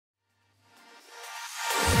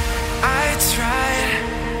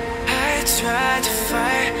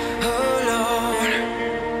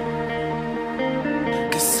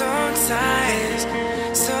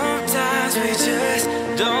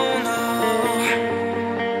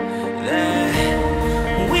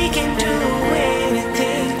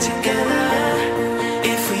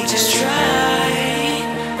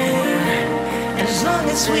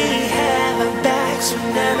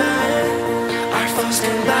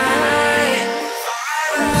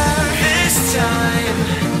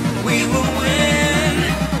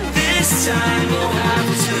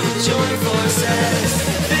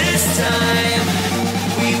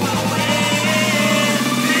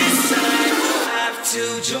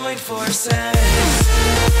join forces.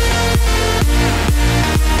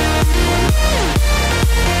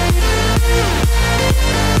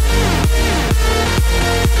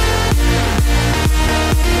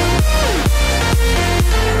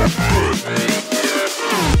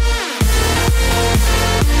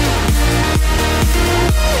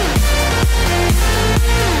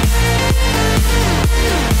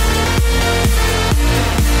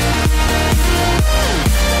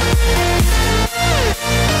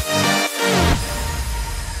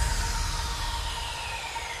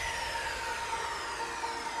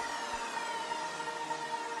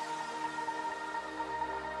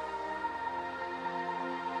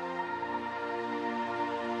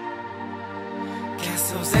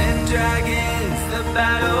 Castles and dragons, the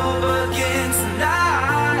battle begins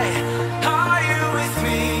tonight. Are you with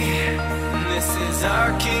me? This is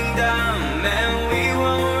our kingdom and we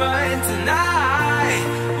won't run tonight.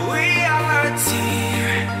 We are a team.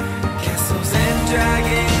 Castles and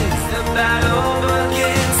dragons, the battle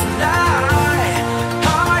begins tonight.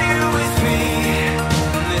 Are you with me?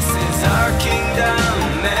 This is our kingdom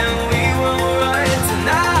and we won't run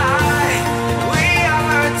tonight. We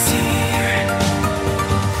are a team.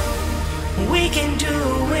 We can do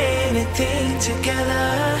anything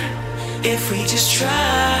together if we just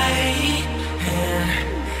try.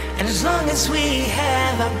 And as long as we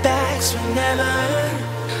have our backs whenever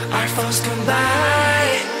our foes come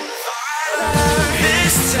by,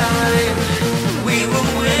 this time we will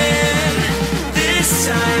win. This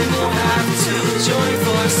time we'll have to join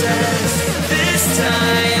forces. This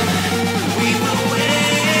time we will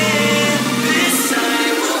win. This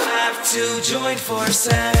time we'll have to join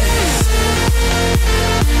forces.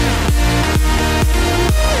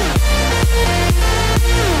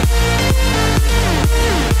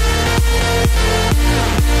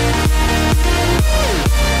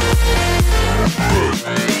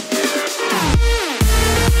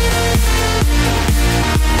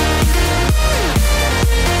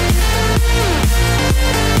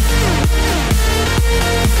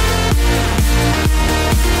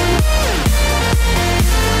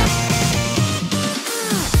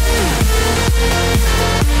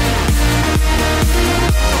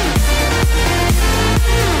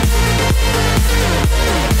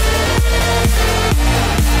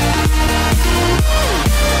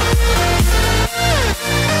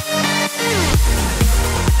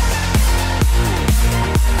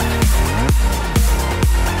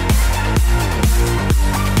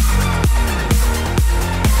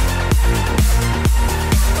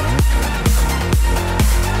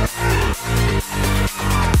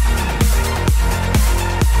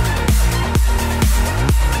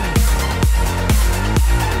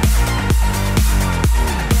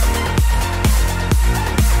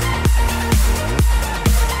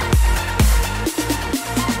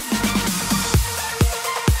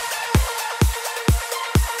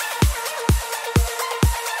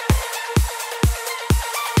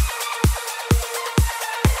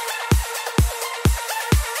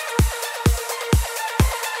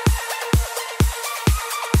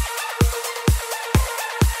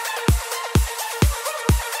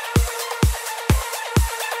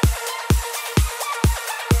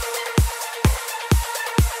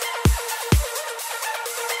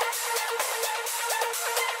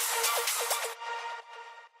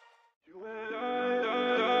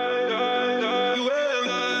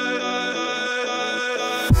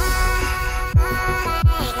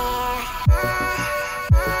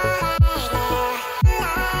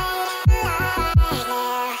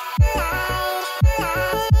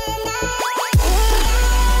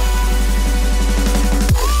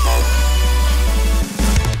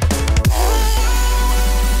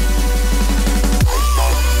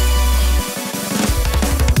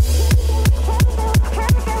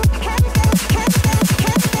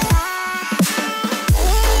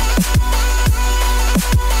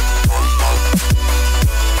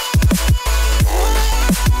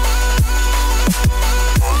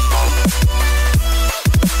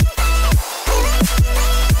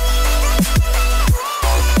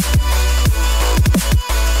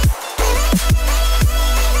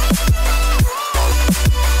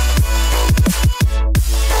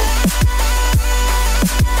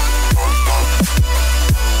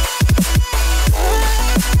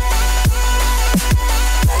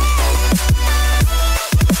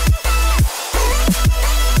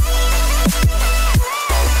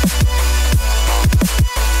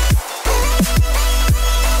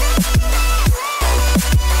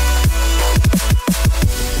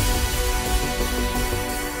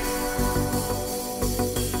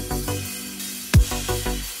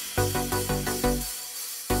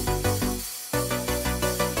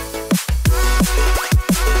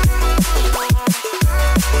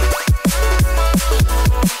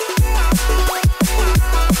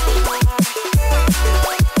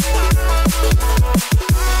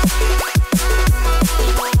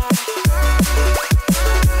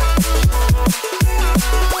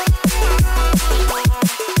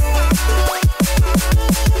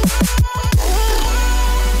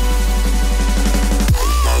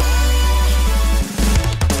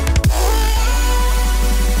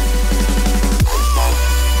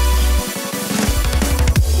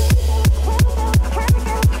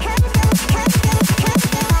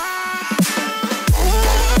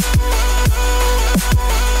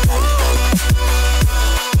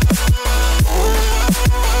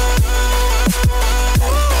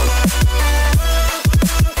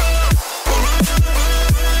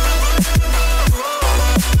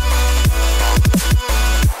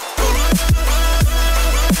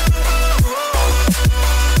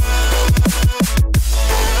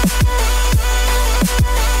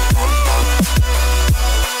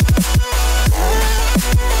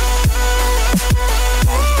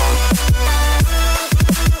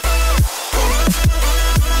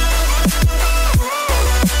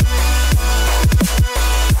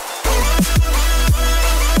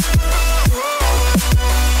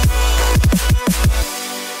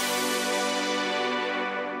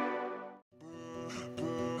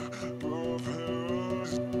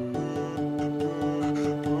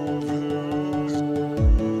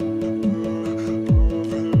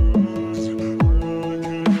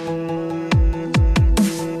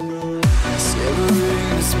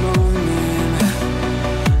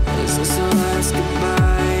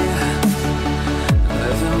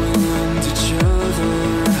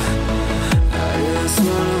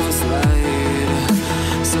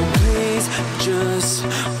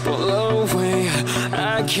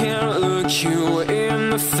 you in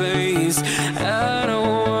the face. I don't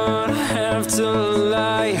wanna have to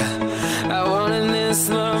lie. I wanted this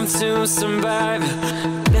love to survive.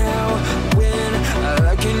 Now when I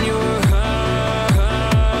look in your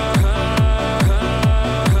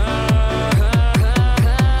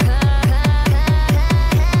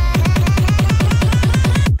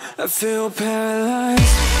I feel paralyzed.